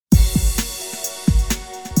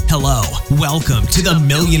Hello, welcome to the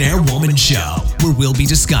Millionaire Woman Show, where we'll be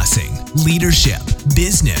discussing leadership,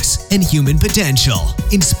 business, and human potential,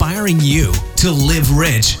 inspiring you to live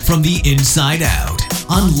rich from the inside out.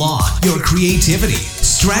 Unlock your creativity,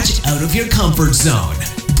 stretch out of your comfort zone,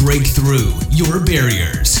 break through your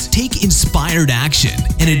barriers, take inspired action,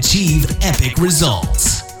 and achieve epic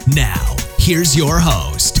results. Now, here's your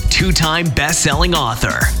host, two-time best-selling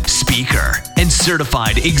author, speaker, and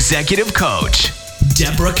certified executive coach,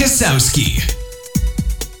 Deborah Kasowski.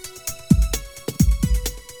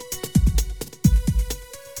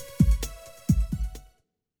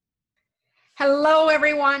 Hello,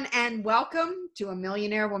 everyone, and welcome to a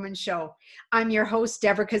Millionaire Woman Show. I'm your host,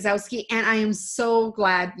 Deborah Kasowski, and I am so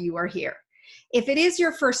glad you are here. If it is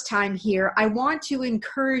your first time here, I want to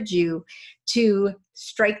encourage you to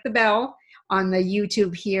strike the bell on the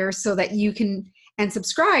YouTube here so that you can, and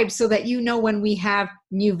subscribe so that you know when we have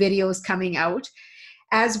new videos coming out,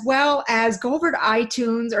 as well as go over to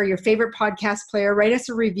iTunes or your favorite podcast player, write us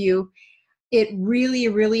a review. It really,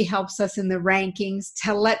 really helps us in the rankings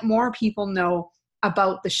to let more people know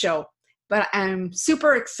about the show. But I'm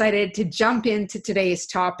super excited to jump into today's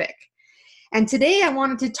topic. And today I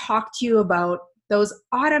wanted to talk to you about those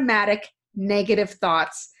automatic negative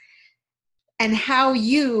thoughts and how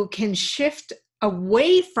you can shift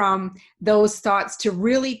away from those thoughts to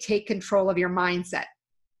really take control of your mindset.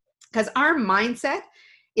 Because our mindset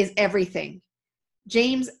is everything.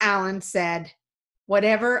 James Allen said,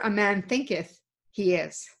 "Whatever a man thinketh, he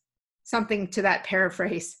is." Something to that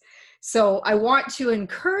paraphrase. So I want to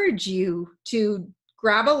encourage you to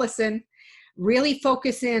grab a listen, really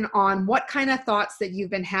focus in on what kind of thoughts that you've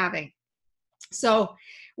been having. So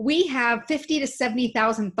we have 50 to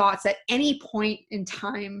 70,000 thoughts at any point in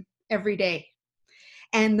time every day.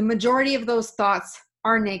 And the majority of those thoughts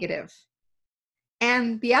are negative.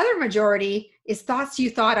 And the other majority is thoughts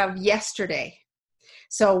you thought of yesterday.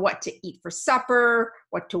 So what to eat for supper,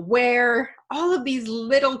 what to wear, all of these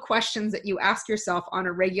little questions that you ask yourself on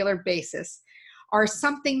a regular basis are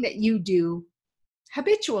something that you do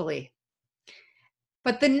habitually.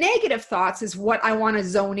 But the negative thoughts is what I want to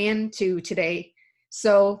zone into today.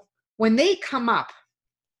 So when they come up,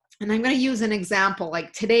 and I'm going to use an example,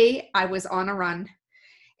 like today I was on a run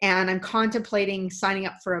and I'm contemplating signing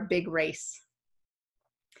up for a big race.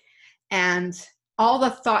 And all the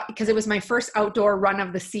thought, because it was my first outdoor run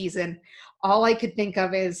of the season, all I could think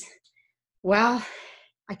of is, well,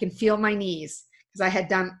 I can feel my knees because I had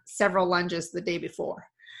done several lunges the day before.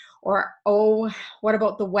 Or, oh, what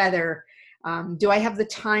about the weather? Do I have the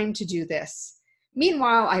time to do this?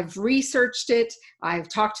 Meanwhile, I've researched it. I've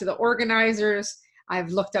talked to the organizers. I've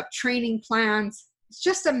looked up training plans. It's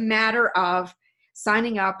just a matter of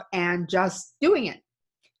signing up and just doing it.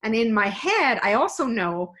 And in my head, I also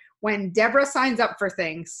know when Deborah signs up for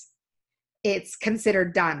things, it's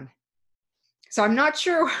considered done. So I'm not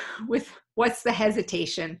sure with what's the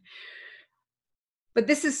hesitation, but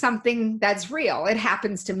this is something that's real. It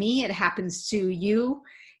happens to me. It happens to you.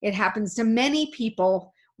 It happens to many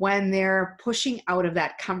people when they're pushing out of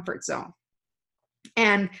that comfort zone.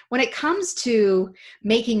 And when it comes to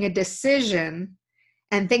making a decision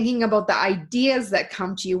and thinking about the ideas that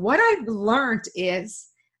come to you, what I've learned is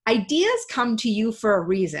ideas come to you for a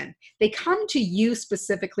reason. They come to you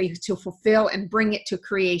specifically to fulfill and bring it to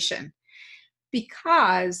creation.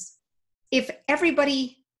 Because if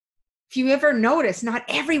you ever notice, not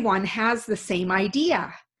everyone has the same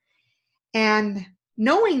idea. And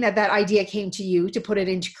knowing that that idea came to you to put it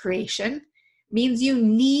into creation means you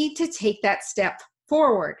need to take that step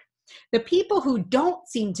forward. The people who don't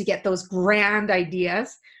seem to get those grand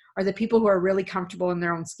ideas are the people who are really comfortable in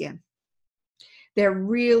their own skin. They're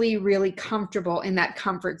really, really comfortable in that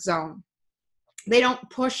comfort zone. They don't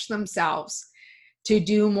push themselves to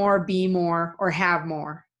do more, be more, or have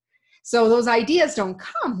more. So those ideas don't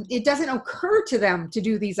come. It doesn't occur to them to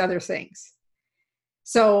do these other things.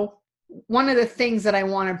 So one of the things that I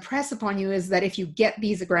want to impress upon you is that if you get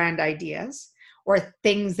these grand ideas or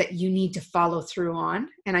things that you need to follow through on,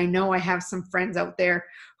 and I know I have some friends out there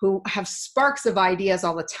who have sparks of ideas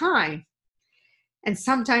all the time, and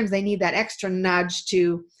sometimes they need that extra nudge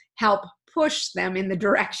to help push them in the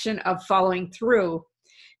direction of following through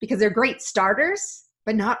because they're great starters,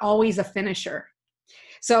 but not always a finisher.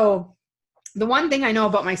 So the one thing I know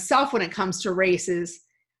about myself when it comes to races,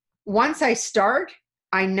 once I start,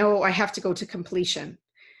 I know I have to go to completion.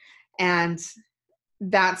 And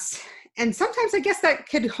sometimes I guess that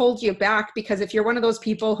could hold you back because if you're one of those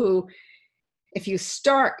people who if you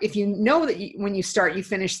know that when you start, you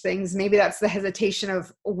finish things, maybe that's the hesitation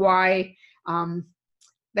of why,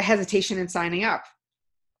 the hesitation in signing up.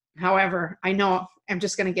 However, I know I'm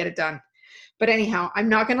just going to get it done. But anyhow, I'm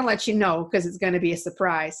not going to let you know because it's going to be a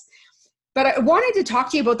surprise. But I wanted to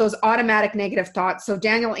talk to you about those automatic negative thoughts. So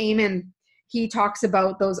Daniel Amen, he talks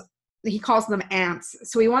about those, he calls them ants.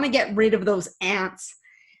 So we want to get rid of those ants.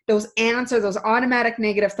 Those ants are those automatic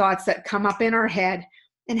negative thoughts that come up in our head.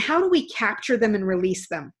 And how do we capture them and release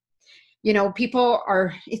them? You know, people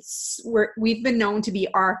are, we've been known to be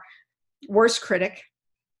our worst critic.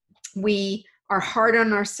 We are hard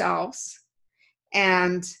on ourselves,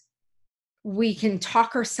 and we can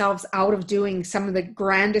talk ourselves out of doing some of the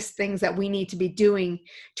grandest things that we need to be doing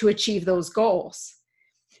to achieve those goals.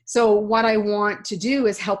 So what I want to do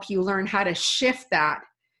is help you learn how to shift that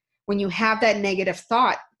when you have that negative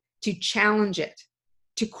thought, to challenge it,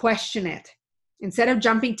 to question it. Instead of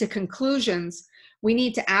jumping to conclusions, we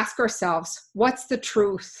need to ask ourselves, what's the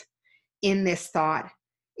truth in this thought?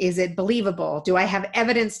 Is it believable? Do I have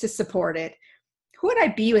evidence to support it? Who would I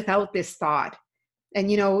be without this thought?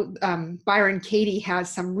 And, you know, Byron Katie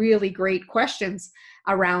has some really great questions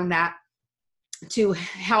around that to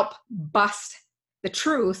help bust the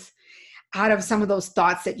truth out of some of those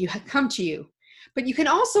thoughts that you have come to you. But you can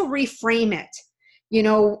also reframe it. You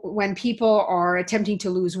know, when people are attempting to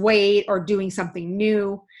lose weight or doing something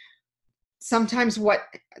new, sometimes what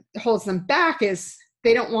holds them back is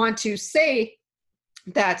they don't want to say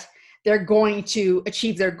that they're going to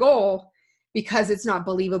achieve their goal because it's not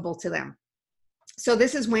believable to them. So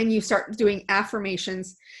this is when you start doing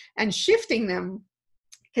affirmations and shifting them,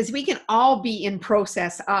 because we can all be in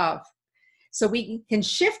process of. So we can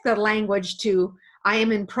shift the language to, I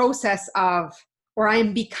am in process of, or I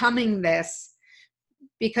am becoming this.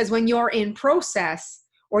 Because when you're in process,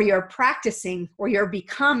 or you're practicing, or you're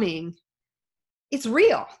becoming, it's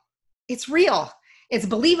real. It's real. It's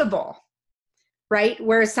believable, right?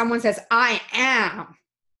 Whereas someone says, I am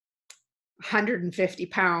 150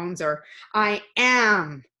 pounds, or I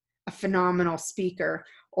am a phenomenal speaker,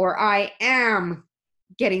 or I am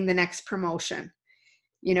getting the next promotion.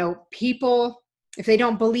 You know, people, if they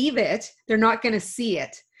don't believe it, they're not going to see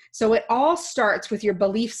it. So it all starts with your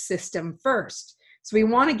belief system first. So we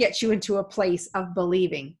want to get you into a place of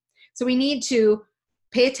believing. So we need to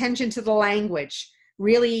pay attention to the language,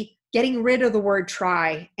 really getting rid of the word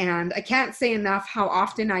try. And I can't say enough how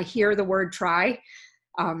often I hear the word try.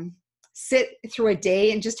 Sit through a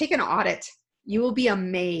day and just take an audit. You will be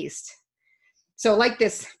amazed. So like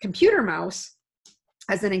this computer mouse,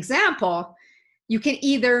 as an example, you can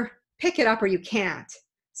either pick it up or you can't.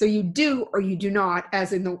 So you do or you do not,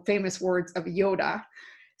 as in the famous words of Yoda.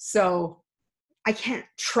 So I can't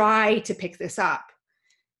try to pick this up.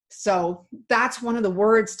 So that's one of the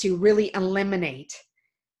words to really eliminate.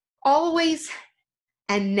 Always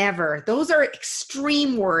and never. Those are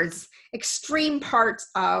extreme words, extreme parts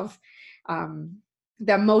of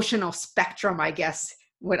the emotional spectrum, I guess,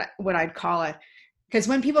 what I'd call it. Because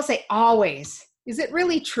when people say always, is it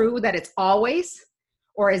really true that it's always?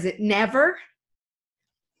 Or is it never?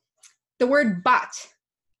 The word but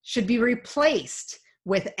should be replaced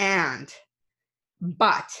with and.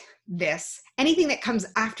 But this, anything that comes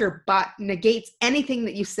after but negates anything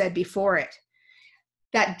that you said before it.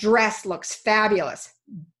 That dress looks fabulous,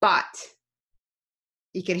 but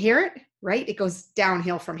you can hear it, right? It goes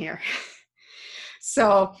downhill from here.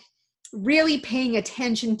 So really paying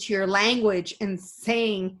attention to your language and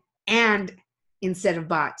saying and instead of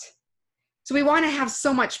but. So we want to have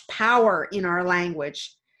so much power in our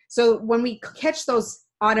language. So when we catch those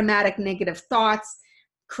automatic negative thoughts,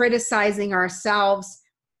 criticizing ourselves,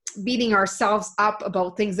 beating ourselves up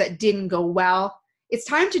about things that didn't go well, it's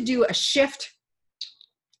time to do a shift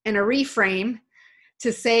and a reframe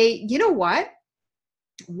to say, you know what?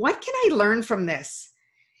 What can I learn from this?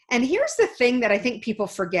 And here's the thing that I think people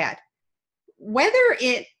forget. Whether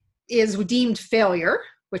it is deemed failure,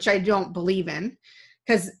 which I don't believe in,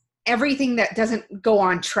 because everything that doesn't go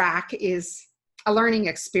on track is a learning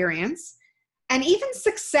experience. And even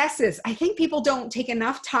successes, I think people don't take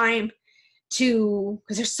enough time to,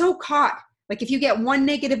 because they're so caught. Like if you get one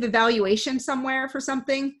negative evaluation somewhere for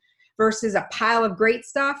something versus a pile of great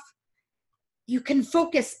stuff, you can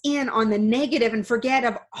focus in on the negative and forget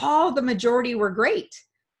of all the majority were great.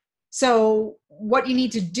 So what you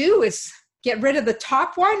need to do is get rid of the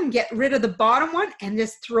top one, get rid of the bottom one, and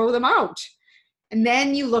just throw them out. And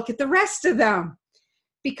then you look at the rest of them.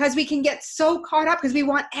 Because we can get so caught up because we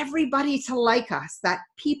want everybody to like us, that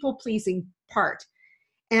people-pleasing part.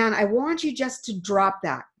 And I want you just to drop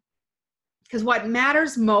that. Because what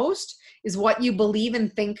matters most is what you believe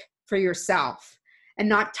and think for yourself, and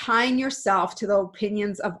not tying yourself to the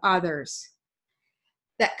opinions of others.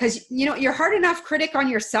 that, because you're hard enough critic on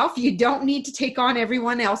yourself. You don't need to take on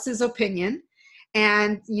everyone else's opinion.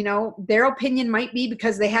 And their opinion might be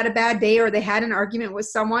because they had a bad day or they had an argument with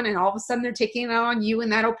someone, and all of a sudden they're taking it on you,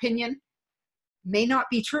 and that opinion may not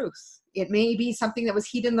be truth. It may be something that was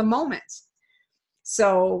heat in the moment.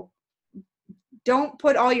 So don't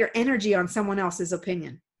put all your energy on someone else's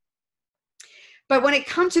opinion. But when it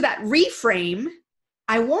comes to that reframe,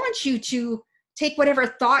 I want you to take whatever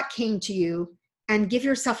thought came to you and give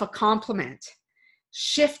yourself a compliment.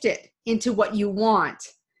 Shift it into what you want.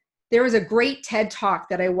 There was a great TED Talk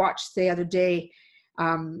that I watched the other day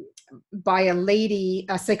by a lady,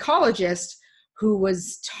 a psychologist, who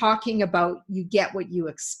was talking about you get what you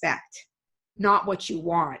expect, not what you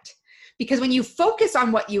want. Because when you focus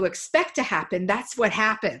on what you expect to happen, that's what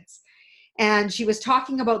happens. And she was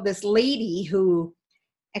talking about this lady who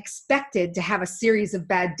expected to have a series of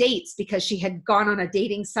bad dates because she had gone on a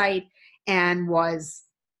dating site and was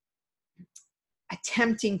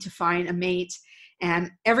attempting to find a mate.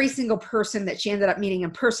 And every single person that she ended up meeting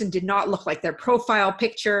in person did not look like their profile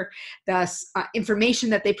picture. The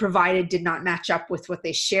information that they provided did not match up with what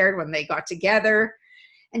they shared when they got together.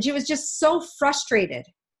 And she was just so frustrated.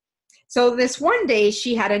 So this one day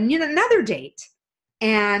she had another date,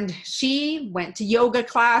 and she went to yoga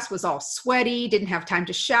class, was all sweaty, didn't have time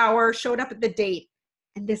to shower, showed up at the date,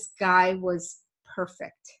 and this guy was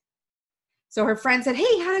perfect. So her friend said,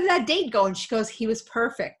 "Hey, how did that date go?" And she goes, "He was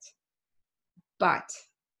perfect. But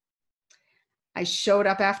I showed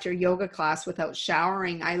up after yoga class without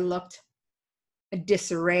showering. I looked a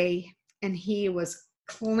disarray, and he was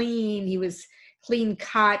clean. He was clean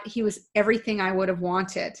cut. He was everything I would have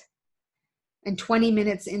wanted." And 20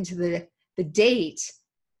 minutes into the date,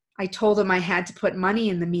 I told him I had to put money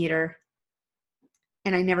in the meter,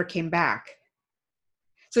 and I never came back.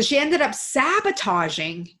 So she ended up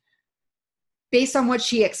sabotaging based on what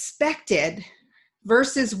she expected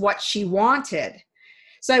versus what she wanted.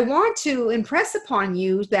 So I want to impress upon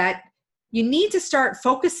you that you need to start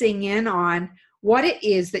focusing in on what it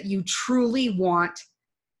is that you truly want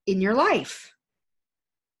in your life,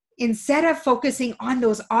 instead of focusing on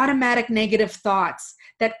those automatic negative thoughts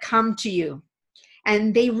that come to you.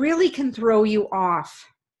 And they really can throw you off.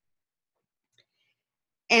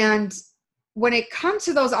 And when it comes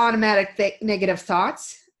to those automatic negative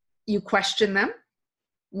thoughts, you question them.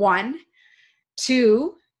 1,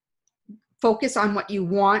 2, focus on what you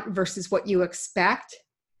want versus what you expect.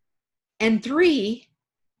 And 3,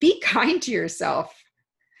 be kind to yourself.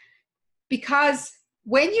 Because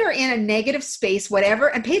when you're in a negative space, whatever,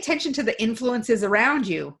 and pay attention to the influences around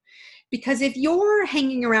you. Because if you're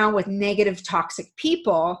hanging around with negative, toxic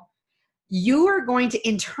people, you are going to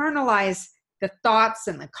internalize the thoughts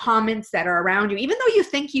and the comments that are around you. Even though you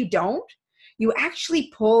think you don't, you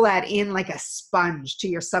actually pull that in like a sponge to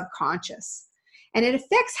your subconscious. And it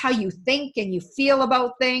affects how you think and you feel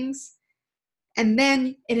about things. And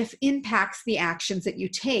then it impacts the actions that you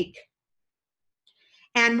take.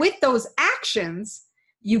 And with those actions,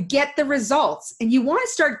 you get the results. And you want to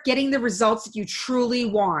start getting the results that you truly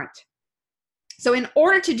want. So in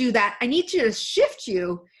order to do that, I need to shift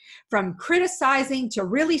you from criticizing to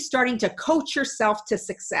really starting to coach yourself to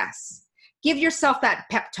success. Give yourself that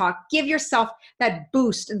pep talk. Give yourself that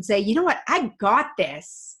boost and say, you know what? I got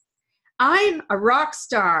this. I'm a rock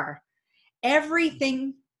star.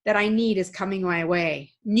 Everything that I need is coming my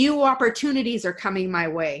way. New opportunities are coming my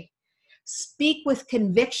way. Speak with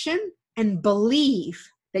conviction and believe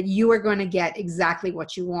that you are going to get exactly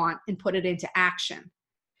what you want and put it into action.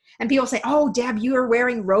 And people say, "Oh, Deb, you are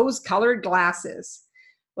wearing rose-colored glasses."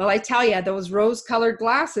 Well, I tell you, those rose-colored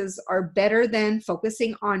glasses are better than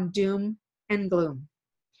focusing on doom and gloom.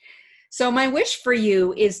 So my wish for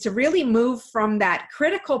you is to really move from that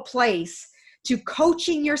critical place to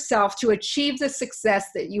coaching yourself to achieve the success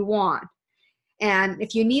that you want. And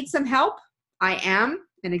if you need some help, I am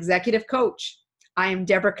an executive coach. I am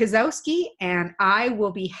Deborah Kozowski, and I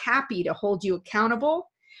will be happy to hold you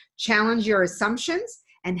accountable, challenge your assumptions,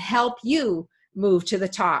 and help you move to the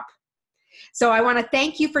top. So I want to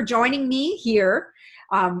thank you for joining me here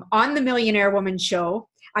on the Millionaire Woman Show.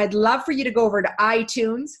 I'd love for you to go over to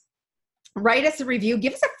iTunes, write us a review,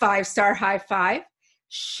 give us a 5-star high five,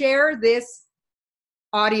 share this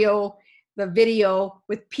audio, the video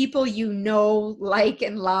with people you know, like,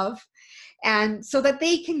 and love, and so that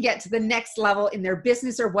they can get to the next level in their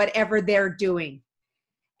business or whatever they're doing.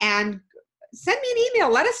 And send me an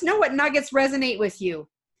email. Let us know what nuggets resonate with you.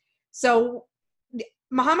 So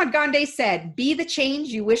Muhammad Gandhi said, "Be the change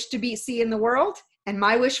you wish to see in the world." And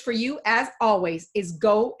my wish for you, as always, is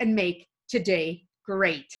go and make today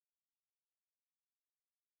great.